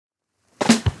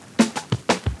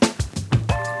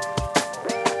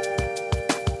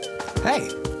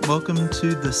Hey, welcome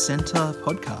to the Centre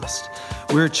podcast.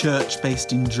 We're a church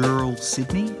based in Dural,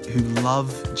 Sydney, who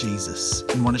love Jesus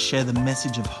and want to share the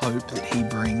message of hope that he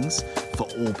brings for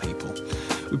all people.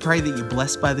 We pray that you're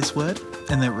blessed by this word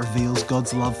and that it reveals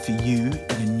God's love for you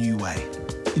in a new way.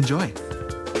 Enjoy.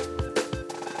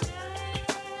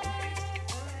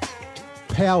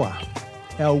 Power.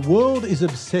 Our world is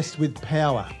obsessed with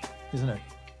power, isn't it?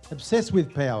 Obsessed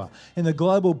with power. In the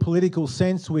global political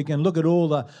sense, we can look at all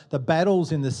the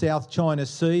battles in the South China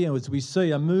Sea, and as we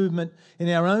see a movement in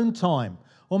our own time,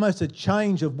 almost a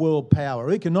change of world power,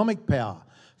 economic power,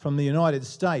 from the United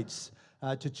States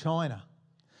to China.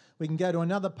 We can go to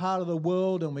another part of the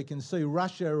world and we can see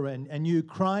Russia and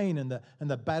Ukraine and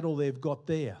the battle they've got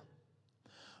there.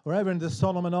 Or over in the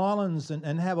Solomon Islands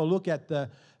and have a look at the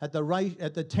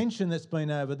tension that's been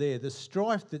over there, the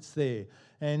strife that's there,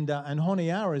 and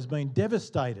Honiara has been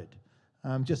devastated.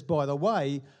 Just by the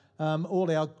way, all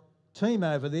our team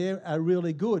over there are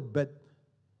really good, but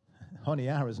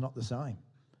Honiara is not the same.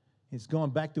 It's gone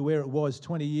back to where it was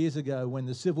 20 years ago when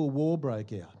the Civil War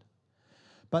broke out.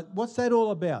 But what's that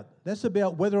all about? That's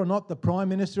about whether or not the Prime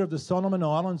Minister of the Solomon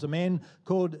Islands, a man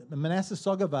called Manasseh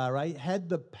Sogavare, had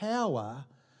the power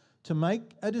to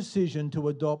make a decision to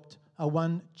adopt a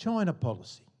one China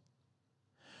policy.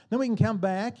 Then we can come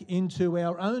back into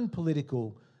our own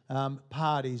political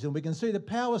parties and we can see the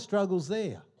power struggles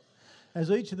there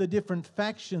as each of the different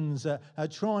factions are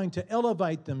trying to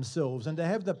elevate themselves and to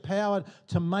have the power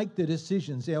to make the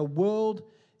decisions. Our world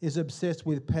is obsessed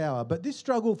with power, but this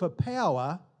struggle for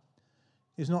power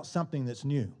is not something that's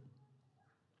new.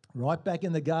 Right back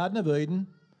in the Garden of Eden,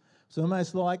 it's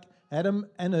almost like Adam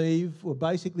and Eve were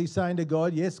basically saying to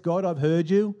God, yes, God, I've heard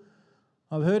you.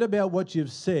 I've heard about what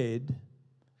you've said,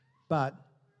 but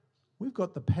we've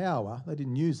got the power. They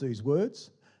didn't use these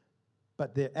words,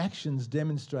 but their actions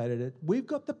demonstrated it. We've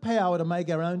got the power to make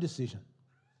our own decision,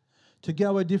 to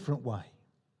go a different way.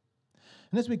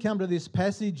 And as we come to this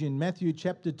passage in Matthew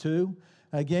chapter 2,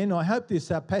 again, I hope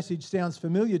this passage sounds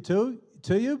familiar to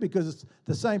you because it's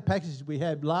the same passage we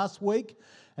had last week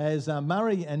as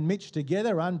Murray and Mitch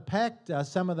together unpacked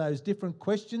some of those different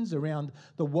questions around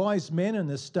the wise men and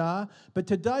the star. But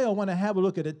today I want to have a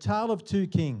look at a tale of two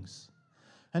kings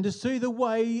and to see the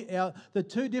way the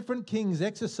two different kings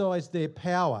exercised their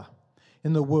power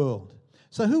in the world.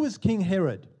 So who was King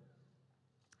Herod?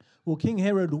 Well, King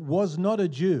Herod was not a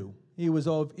Jew. He was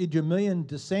of Idumean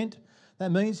descent.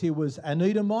 That means he was an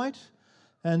Edomite,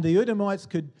 and the Edomites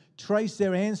could trace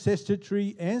their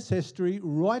ancestry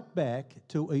right back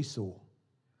to Esau.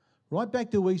 Right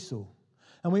back to Esau.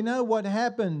 And we know what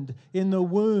happened in the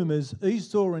womb as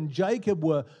Esau and Jacob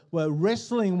were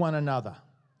wrestling one another.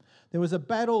 There was a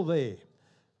battle there.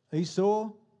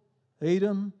 Esau,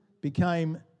 Edom,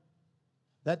 became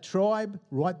that tribe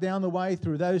right down the way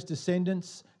through those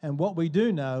descendants. And what we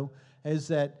do know is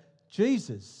that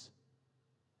Jesus,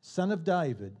 son of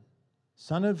David,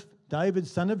 son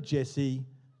of Jesse,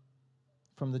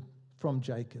 from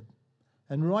Jacob.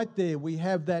 And right there we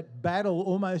have that battle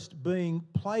almost being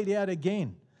played out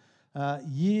again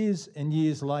years and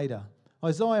years later.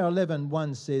 Isaiah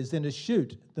 11:1 says, "Then a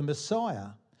shoot, the Messiah,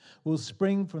 will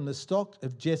spring from the stock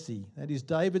of Jesse," that is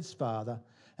David's father,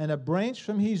 "and a branch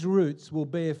from his roots will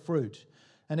bear fruit."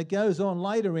 And it goes on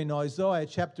later in Isaiah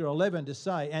chapter 11 to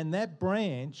say, "And that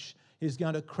branch is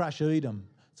going to crush Edom."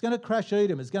 It's going to crush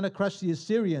Edom. It's going to crush the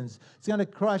Assyrians. It's going to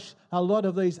crush a lot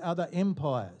of these other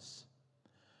empires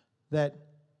that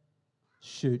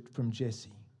shoot from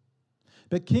Jesse.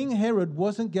 But King Herod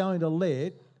wasn't going to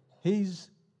let his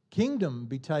kingdom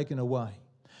be taken away.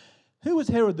 Who was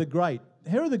Herod the Great?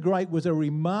 Herod the Great was a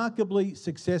remarkably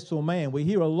successful man. We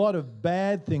hear a lot of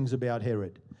bad things about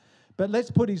Herod. But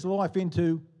let's put his life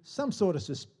into some sort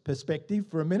of perspective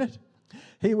for a minute.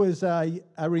 He was a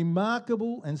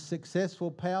remarkable and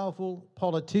successful, powerful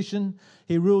politician.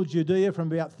 He ruled Judea from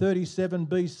about 37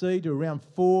 BC to around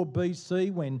 4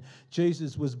 BC when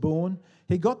Jesus was born.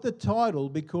 He got the title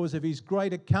because of his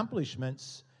great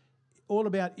accomplishments, all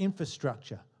about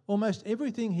infrastructure. Almost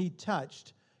everything he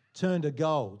touched turned to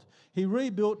gold. He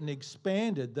rebuilt and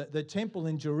expanded the temple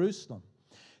in Jerusalem.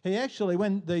 He actually,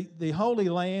 when the Holy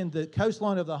Land, the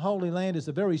coastline of the Holy Land is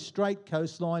a very straight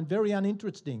coastline, very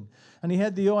uninteresting. And he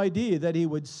had the idea that he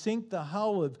would sink the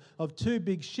hull of two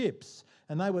big ships.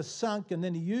 And they were sunk, and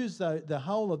then he used the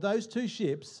hull of those two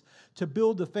ships to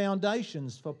build the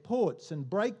foundations for ports and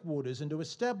breakwaters and to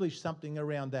establish something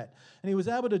around that. And he was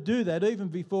able to do that even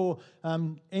before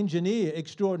engineer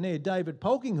extraordinaire David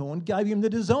Polkinghorne gave him the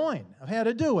design of how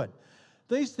to do it.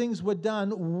 These things were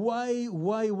done way,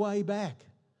 way, way back.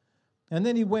 And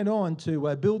then he went on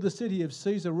to build the city of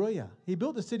Caesarea. He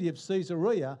built the city of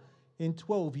Caesarea in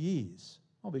 12 years.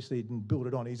 Obviously, he didn't build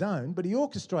it on his own, but he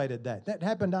orchestrated that. That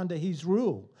happened under his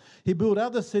rule. He built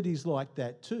other cities like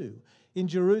that too. In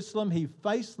Jerusalem, he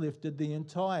facelifted the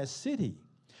entire city.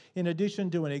 In addition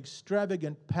to an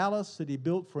extravagant palace that he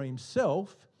built for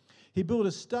himself, he built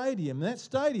a stadium. And that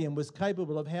stadium was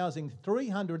capable of housing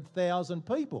 300,000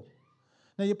 people.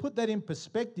 Now, you put that in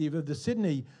perspective of the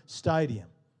Sydney Stadium,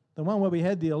 the one where we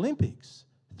had the Olympics.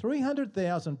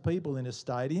 300,000 people in a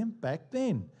stadium back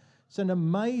then. It's an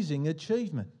amazing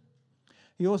achievement.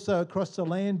 He also, across the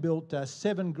land, built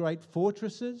 7 great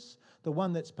fortresses. The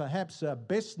one that's perhaps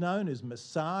best known is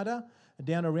Masada,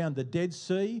 down around the Dead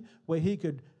Sea, where he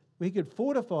could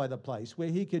fortify the place, where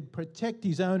he could protect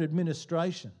his own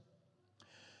administration.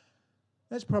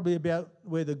 That's probably about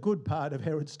where the good part of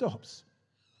Herod stops.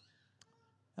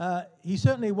 He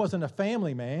certainly wasn't a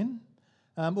family man,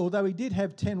 although he did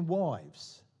have 10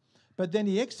 wives. But then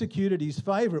he executed his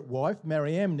favourite wife,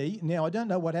 Mariamne. Now, I don't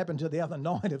know what happened to the other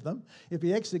 9 of them. If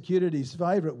he executed his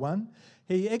favourite one,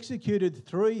 he executed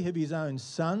 3 of his own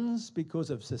sons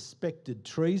because of suspected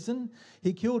treason.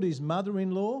 He killed his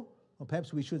mother-in-law, or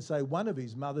perhaps we should say one of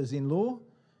his mothers-in-law.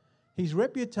 His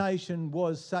reputation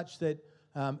was such that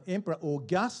Emperor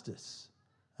Augustus,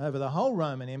 over the whole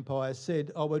Roman Empire,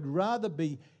 said, "I would rather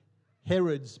be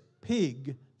Herod's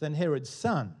pig than Herod's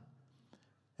son."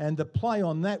 And the play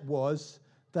on that was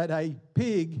that a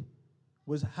pig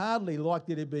was hardly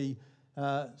likely to be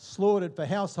slaughtered for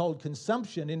household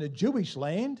consumption in a Jewish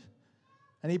land,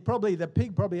 and the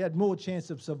pig probably had more chance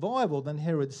of survival than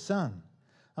Herod's son.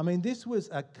 I mean, this was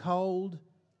a cold,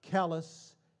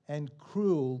 callous, and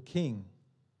cruel king.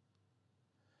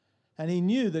 And he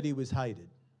knew that he was hated.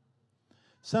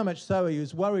 So much so he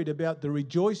was worried about the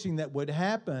rejoicing that would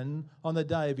happen on the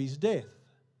day of his death.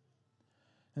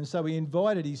 And so he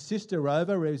invited his sister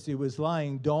over as he was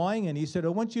dying, and he said, "I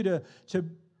want you to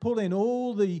pull in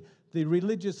all the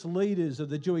religious leaders of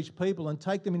the Jewish people and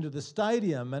take them into the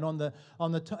stadium, and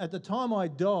at the time I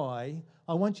die,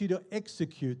 I want you to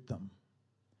execute them.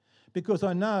 Because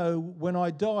I know when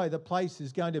I die, the place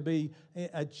is going to be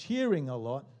cheering a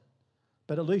lot.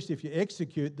 But at least if you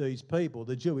execute these people,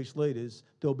 the Jewish leaders,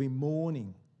 there'll be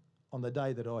mourning on the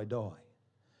day that I die."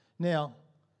 Now,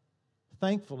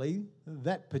 thankfully,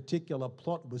 that particular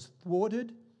plot was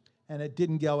thwarted and it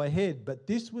didn't go ahead. But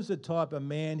this was the type of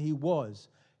man he was.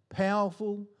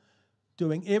 Powerful,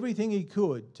 doing everything he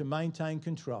could to maintain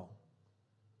control,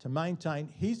 to maintain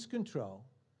his control,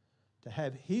 to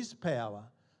have his power,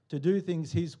 to do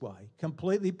things his way.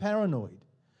 Completely paranoid.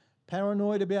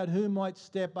 Paranoid about who might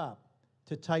step up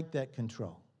to take that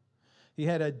control. He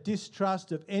had a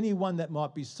distrust of anyone that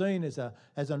might be seen as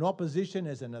an opposition,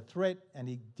 as a threat, and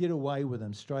he did away with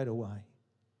them straight away.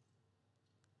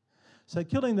 So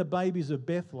killing the babies of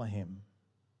Bethlehem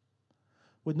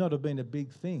would not have been a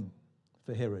big thing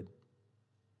for Herod.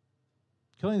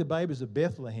 Killing the babies of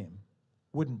Bethlehem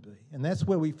wouldn't be. And that's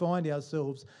where we find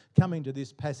ourselves coming to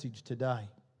this passage today.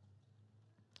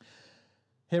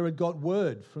 Herod got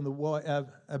word from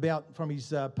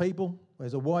his people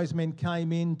as the wise men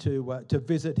came in to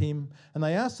visit him, and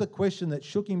they asked the question that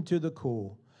shook him to the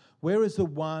core: "Where is the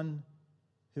one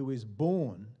who is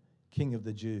born King of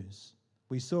the Jews?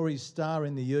 We saw his star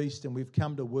in the east and we've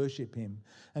come to worship him."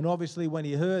 And obviously when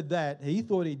he heard that, he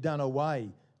thought he'd done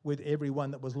away with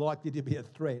everyone that was likely to be a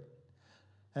threat.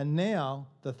 And now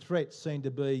the threat seemed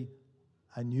to be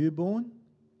a newborn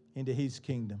into his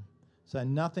kingdom. So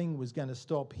nothing was going to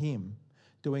stop him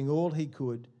doing all he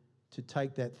could to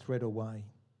take that threat away.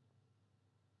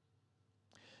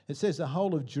 It says the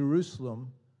whole of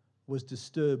Jerusalem was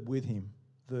disturbed with him.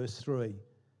 Verse 3.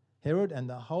 Herod and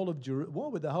the whole of Jerusalem. Why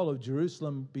would the whole of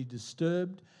Jerusalem be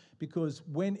disturbed? Because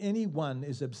when anyone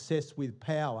is obsessed with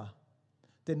power,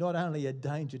 they're not only a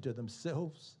danger to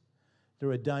themselves,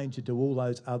 they're a danger to all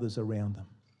those others around them.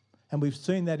 And we've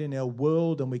seen that in our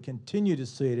world, and we continue to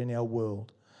see it in our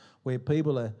world, where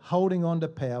people are holding on to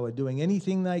power, doing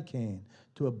anything they can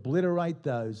to obliterate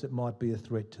those that might be a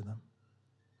threat to them.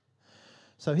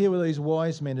 So here were these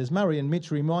wise men. As Murray and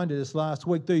Mitch reminded us last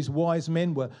week, these wise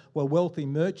men were wealthy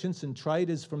merchants and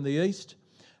traders from the east,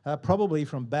 probably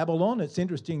from Babylon. It's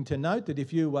interesting to note that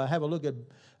if you have a look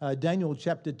at Daniel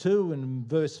chapter 2 and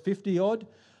verse 50-odd,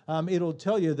 it'll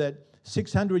tell you that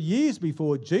 600 years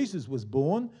before Jesus was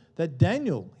born, that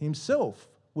Daniel himself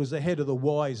was the head of the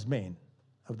wise men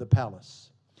of the palace.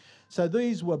 So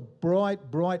these were bright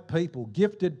people,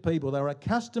 gifted people. They were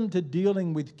accustomed to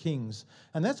dealing with kings.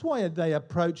 And that's why they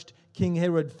approached King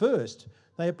Herod first.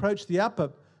 They approached the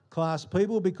upper class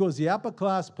people because the upper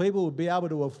class people would be able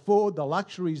to afford the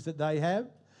luxuries that they have.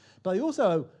 But they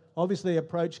also obviously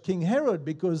approached King Herod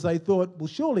because they thought, well,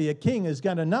 surely a king is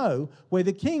going to know where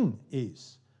the king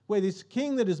is, where this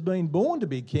king that has been born to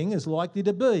be king is likely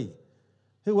to be.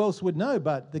 Who else would know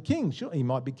but the king? Sure, he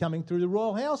might be coming through the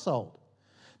royal household.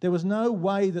 There was no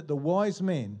way that the wise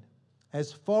men,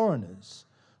 as foreigners,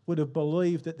 would have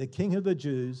believed that the King of the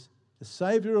Jews, the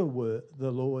Saviour of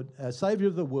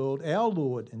the world, our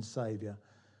Lord and Saviour,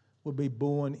 would be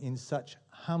born in such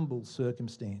humble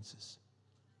circumstances.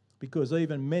 Because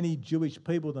even many Jewish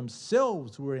people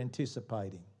themselves were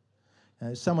anticipating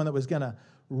someone that was going to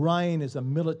reign as a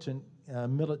militant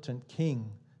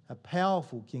king, a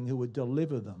powerful king who would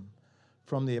deliver them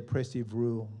from the oppressive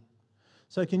rule.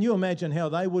 So can you imagine how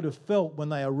they would have felt when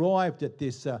they arrived at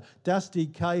this dusty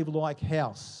cave-like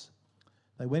house?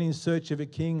 They went in search of a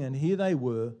king, and here they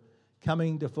were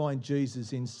coming to find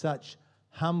Jesus in such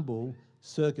humble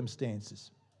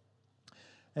circumstances.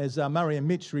 As Murray and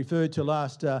Mitch referred to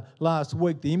last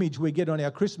week, the image we get on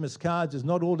our Christmas cards is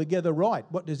not altogether right.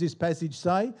 What does this passage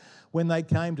say? When they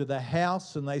came to the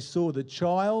house and they saw the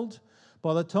child,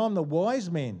 by the time the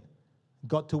wise men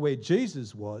got to where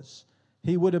Jesus was,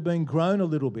 he would have been grown a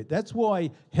little bit. That's why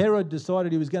Herod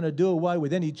decided he was going to do away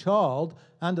with any child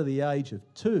under the age of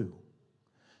 2.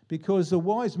 Because the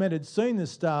wise men had seen the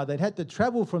star. They'd had to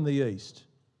travel from the east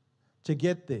to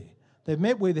get there. They've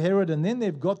met with Herod and then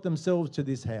they've got themselves to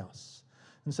this house.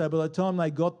 And so by the time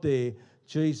they got there,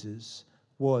 Jesus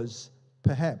was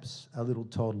perhaps a little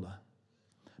toddler.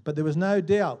 But there was no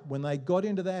doubt when they got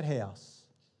into that house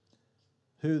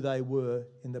who they were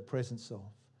in the presence of.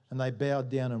 And they bowed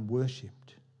down and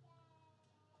worshipped.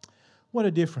 What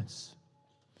a difference.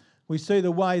 We see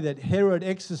the way that Herod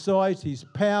exercised his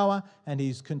power and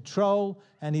his control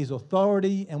and his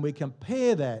authority, and we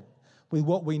compare that with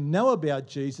what we know about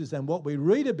Jesus and what we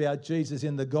read about Jesus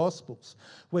in the Gospels,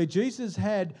 where Jesus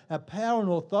had a power and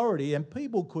authority and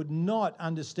people could not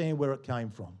understand where it came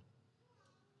from.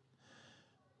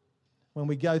 When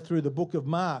we go through the book of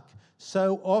Mark,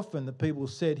 so often the people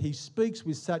said he speaks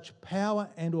with such power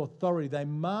and authority. They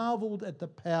marvelled at the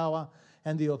power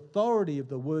and the authority of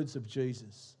the words of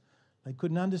Jesus. They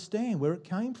couldn't understand where it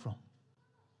came from.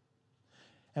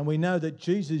 And we know that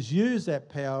Jesus used that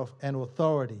power and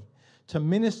authority to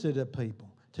minister to people,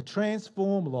 to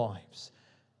transform lives,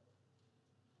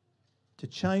 to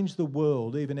change the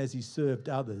world even as he served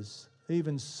others,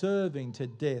 even serving to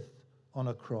death on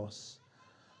a cross.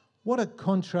 What a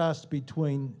contrast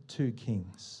between two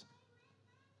kings.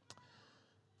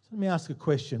 So let me ask a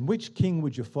question. Which king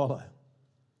would you follow?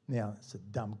 Now, it's a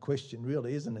dumb question,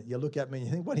 really, isn't it? You look at me and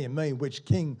you think, what do you mean, which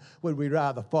king would we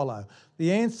rather follow?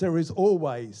 The answer is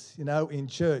always, in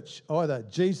church, either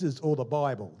Jesus or the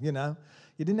Bible, You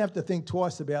didn't have to think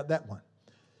twice about that one.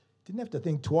 Didn't have to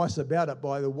think twice about it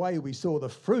by the way we saw the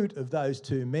fruit of those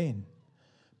two men.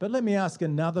 But let me ask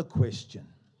another question.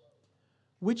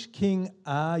 Which king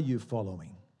are you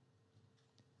following?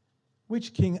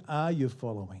 Which king are you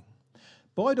following?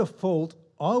 By default,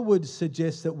 I would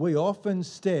suggest that we often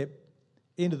step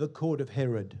into the court of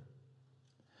Herod.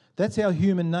 That's our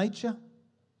human nature.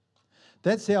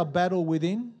 That's our battle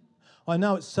within. I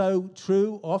know it's so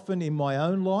true often in my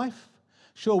own life.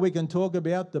 Sure, we can talk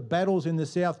about the battles in the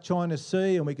South China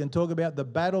Sea and we can talk about the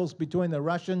battles between the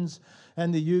Russians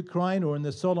and the Ukraine or in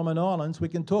the Solomon Islands. We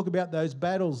can talk about those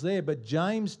battles there, but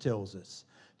James tells us,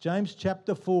 James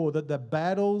chapter 4, that the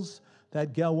battles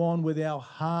that go on with our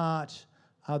heart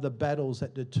are the battles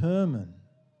that determine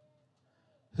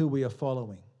who we are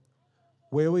following,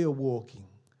 where we are walking,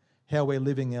 how we're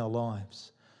living our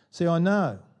lives. See, I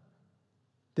know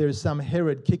there is some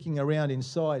Herod kicking around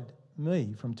inside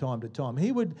me from time to time.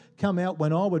 He would come out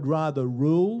when I would rather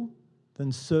rule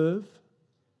than serve,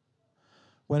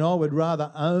 when I would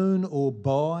rather own or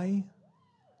buy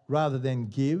rather than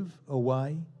give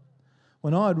away,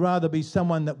 when I'd rather be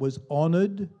someone that was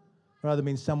honoured rather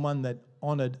than someone that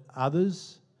honoured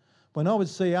others, when I would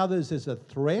see others as a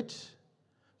threat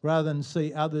rather than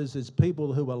see others as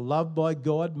people who are loved by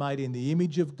God, made in the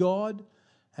image of God,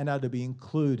 and are to be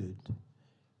included. I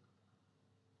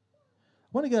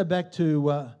want to go back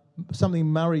to something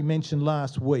Murray mentioned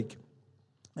last week,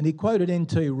 and he quoted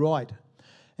N.T. Wright,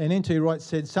 and N.T. Wright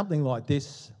said something like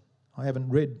this. I haven't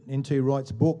read N.T.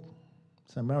 Wright's book,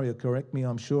 so Murray will correct me,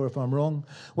 I'm sure, if I'm wrong.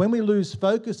 When we lose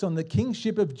focus on the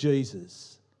kingship of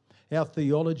Jesus, our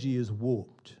theology is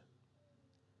warped.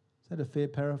 Is that a fair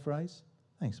paraphrase?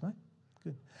 Thanks, mate.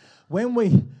 Good. When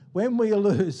we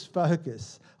lose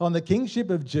focus on the kingship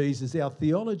of Jesus, our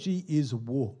theology is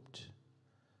warped.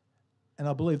 And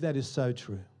I believe that is so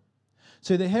true.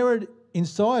 So the Herod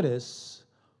inside us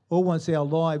all wants our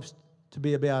lives to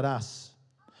be about us.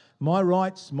 My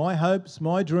rights, my hopes,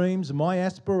 my dreams, my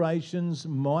aspirations,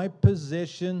 my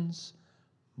possessions,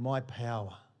 my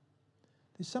power.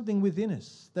 There's something within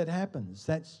us that happens.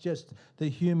 That's just the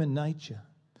human nature.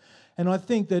 And I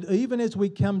think that even as we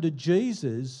come to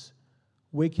Jesus,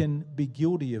 we can be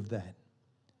guilty of that.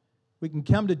 We can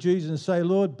come to Jesus and say,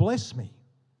 Lord, bless me.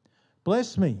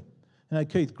 Bless me. You know,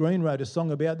 Keith Green wrote a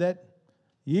song about that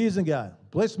years ago.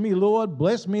 Bless me, Lord.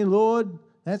 Bless me, Lord.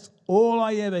 That's all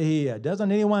I ever hear.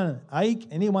 Doesn't anyone ache?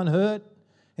 Anyone hurt?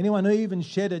 Anyone even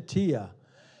shed a tear?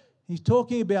 He's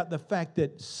talking about the fact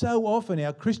that so often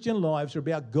our Christian lives are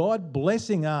about God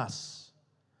blessing us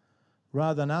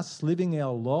rather than us living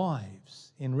our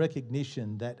lives in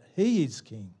recognition that He is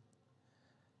King.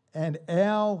 And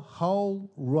our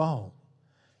whole role,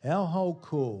 our whole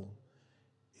call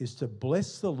is to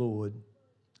bless the Lord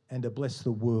and to bless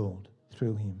the world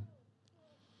through Him.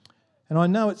 And I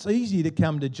know it's easy to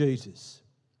come to Jesus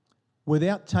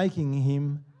without taking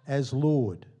Him as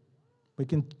Lord. We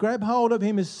can grab hold of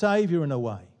Him as Saviour in a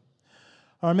way.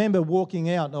 I remember walking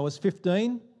out, I was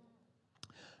 15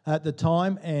 at the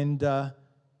time, and a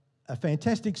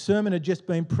fantastic sermon had just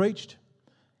been preached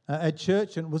at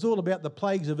church, and it was all about the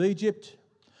plagues of Egypt.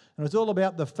 And it was all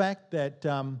about the fact that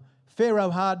Pharaoh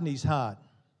hardened his heart.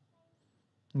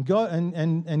 And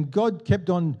God kept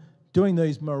on doing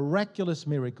these miraculous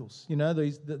miracles. You know,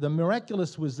 the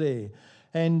miraculous was there.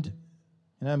 And,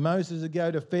 you know, Moses would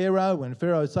go to Pharaoh, and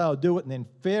Pharaoh would say, I'll do it. And then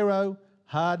Pharaoh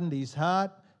hardened his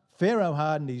heart. Pharaoh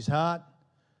hardened his heart.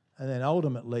 And then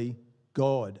ultimately,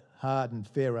 God hardened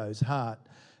Pharaoh's heart.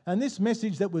 And this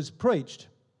message that was preached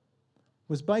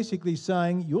was basically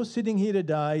saying, you're sitting here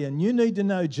today and you need to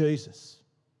know Jesus.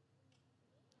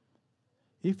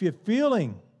 If you're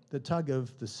feeling the tug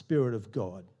of the Spirit of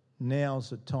God, now's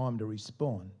the time to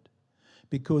respond,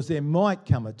 because there might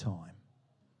come a time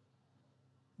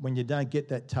when you don't get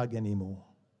that tug anymore,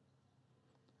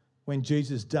 when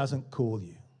Jesus doesn't call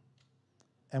you,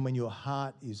 and when your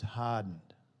heart is hardened.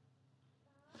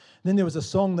 Then there was a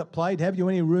song that played, have you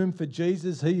any room for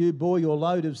Jesus, he who bore your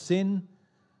load of sin?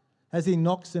 As he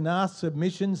knocks and asks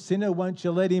submission, sinner, won't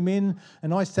you let him in?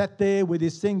 And I sat there with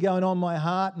this thing going on in my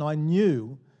heart, and I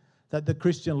knew that the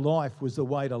Christian life was the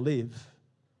way to live.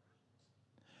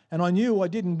 And I knew I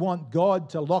didn't want God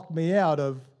to lock me out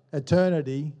of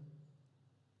eternity.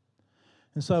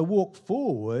 And so I walked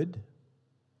forward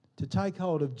to take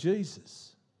hold of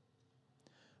Jesus.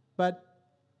 But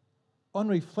on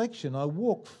reflection, I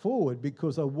walked forward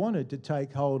because I wanted to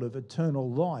take hold of eternal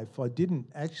life. I didn't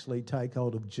actually take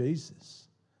hold of Jesus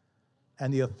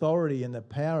and the authority and the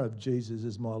power of Jesus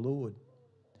as my Lord.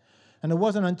 And it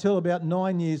wasn't until about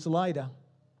 9 years later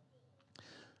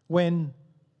when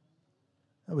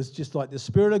it was just like the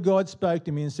Spirit of God spoke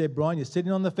to me and said, Brian, you're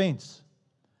sitting on the fence.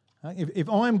 If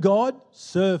I'm God,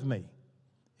 serve me.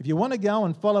 If you want to go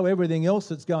and follow everything else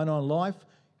that's going on in life,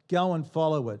 go and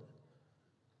follow it.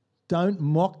 Don't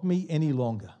mock me any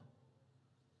longer.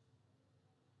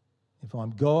 If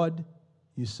I'm God,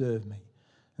 you serve me.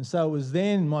 And so it was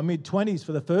then in my mid-20s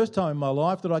for the first time in my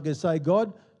life that I could say,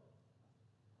 God,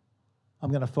 I'm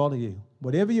going to follow you.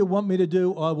 Whatever you want me to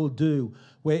do, I will do.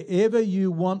 Wherever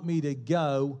you want me to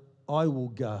go, I will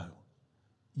go.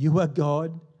 You are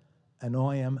God and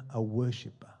I am a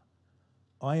worshipper.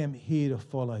 I am here to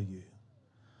follow you.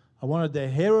 I wanted the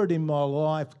Herod in my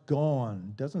life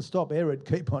gone. Doesn't stop Herod,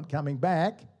 keep on coming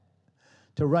back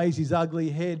to raise his ugly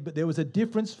head. But there was a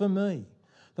difference for me,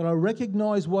 that I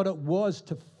recognised what it was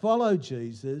to follow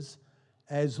Jesus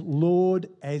as Lord,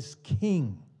 as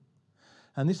King.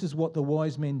 And this is what the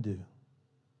wise men do.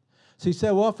 See,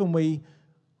 so often we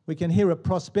can hear a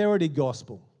prosperity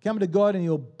gospel. Come to God and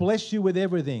He'll bless you with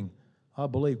everything. I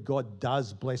believe God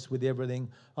does bless with everything.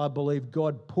 I believe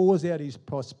God pours out His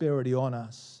prosperity on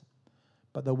us.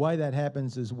 But the way that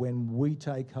happens is when we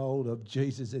take hold of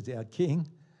Jesus as our King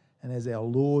and as our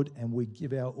Lord, and we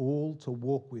give our all to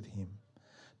walk with Him.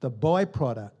 The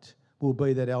byproduct will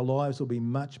be that our lives will be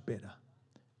much better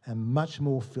and much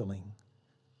more filling.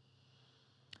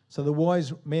 So the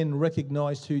wise men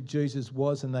recognised who Jesus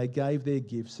was, and they gave their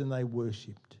gifts and they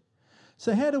worshipped.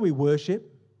 So how do we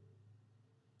worship?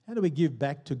 How do we give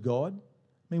back to God?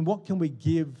 I mean, what can we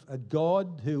give a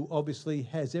God who obviously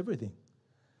has everything?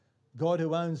 God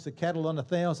who owns the cattle on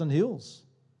 1,000 hills.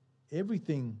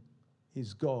 Everything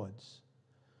is God's.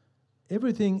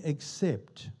 Everything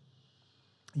except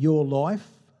your life,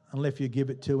 unless you give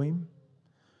it to Him.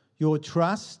 Your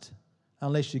trust,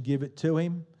 unless you give it to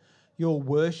Him. Your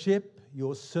worship,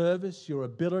 your service, your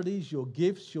abilities, your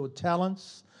gifts, your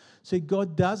talents. See,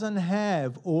 God doesn't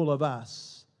have all of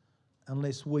us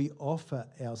unless we offer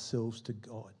ourselves to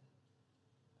God.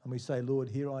 And we say, Lord,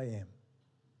 here I am.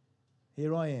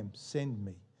 Here I am, send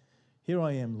me. Here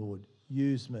I am, Lord,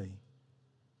 use me.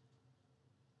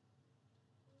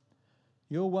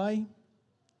 Your way,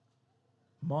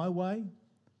 my way,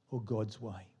 or God's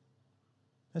way?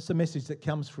 That's the message that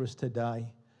comes for us today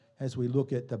as we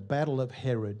look at the battle of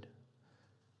Herod.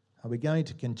 Are we going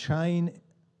to contain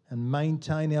and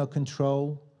maintain our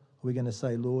control? Or are we going to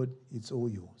say, Lord, it's all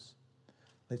yours?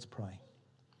 Let's pray.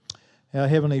 Our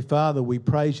Heavenly Father, we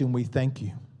praise you and we thank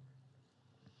you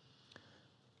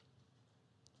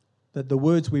that the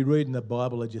words we read in the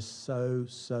Bible are just so,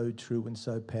 so true and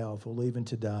so powerful, even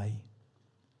today.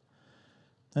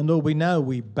 And Lord, we know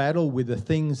we battle with the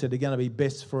things that are going to be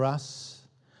best for us.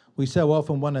 We so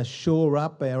often want to shore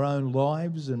up our own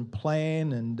lives and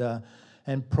plan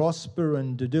and prosper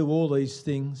and to do all these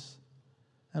things.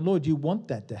 And Lord, you want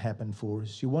that to happen for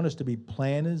us. You want us to be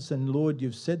planners. And Lord,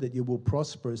 you've said that you will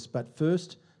prosper us. But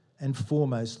first and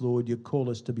foremost, Lord, you call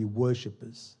us to be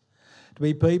worshippers. To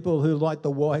be people who, like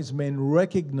the wise men,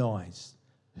 recognise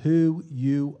who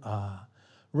you are.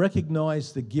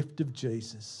 Recognise the gift of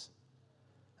Jesus.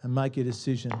 And make a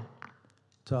decision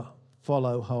to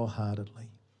follow wholeheartedly.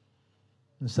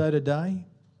 And so today,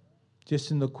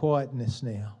 just in the quietness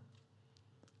now,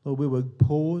 Lord, we will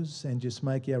pause and just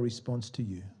make our response to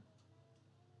you.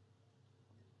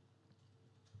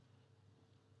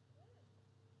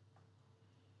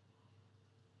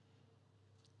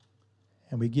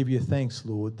 And we give you thanks,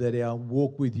 Lord, that our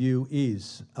walk with you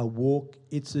is a walk,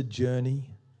 it's a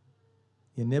journey.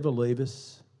 You never leave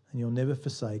us and you'll never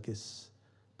forsake us.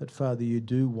 But Father, you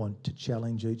do want to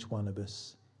challenge each one of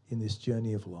us in this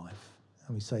journey of life.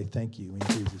 And we say thank you in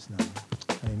Jesus' name.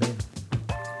 Amen.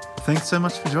 Thanks so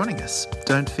much for joining us.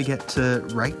 Don't forget to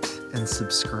rate and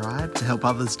subscribe to help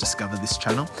others discover this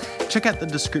channel. Check out the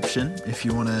description if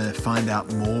you want to find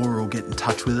out more or get in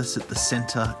touch with us at the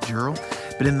Centre Dural.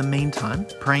 But in the meantime,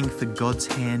 praying for God's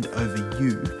hand over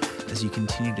you as you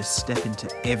continue to step into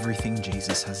everything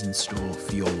Jesus has in store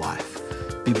for your life.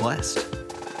 Be blessed.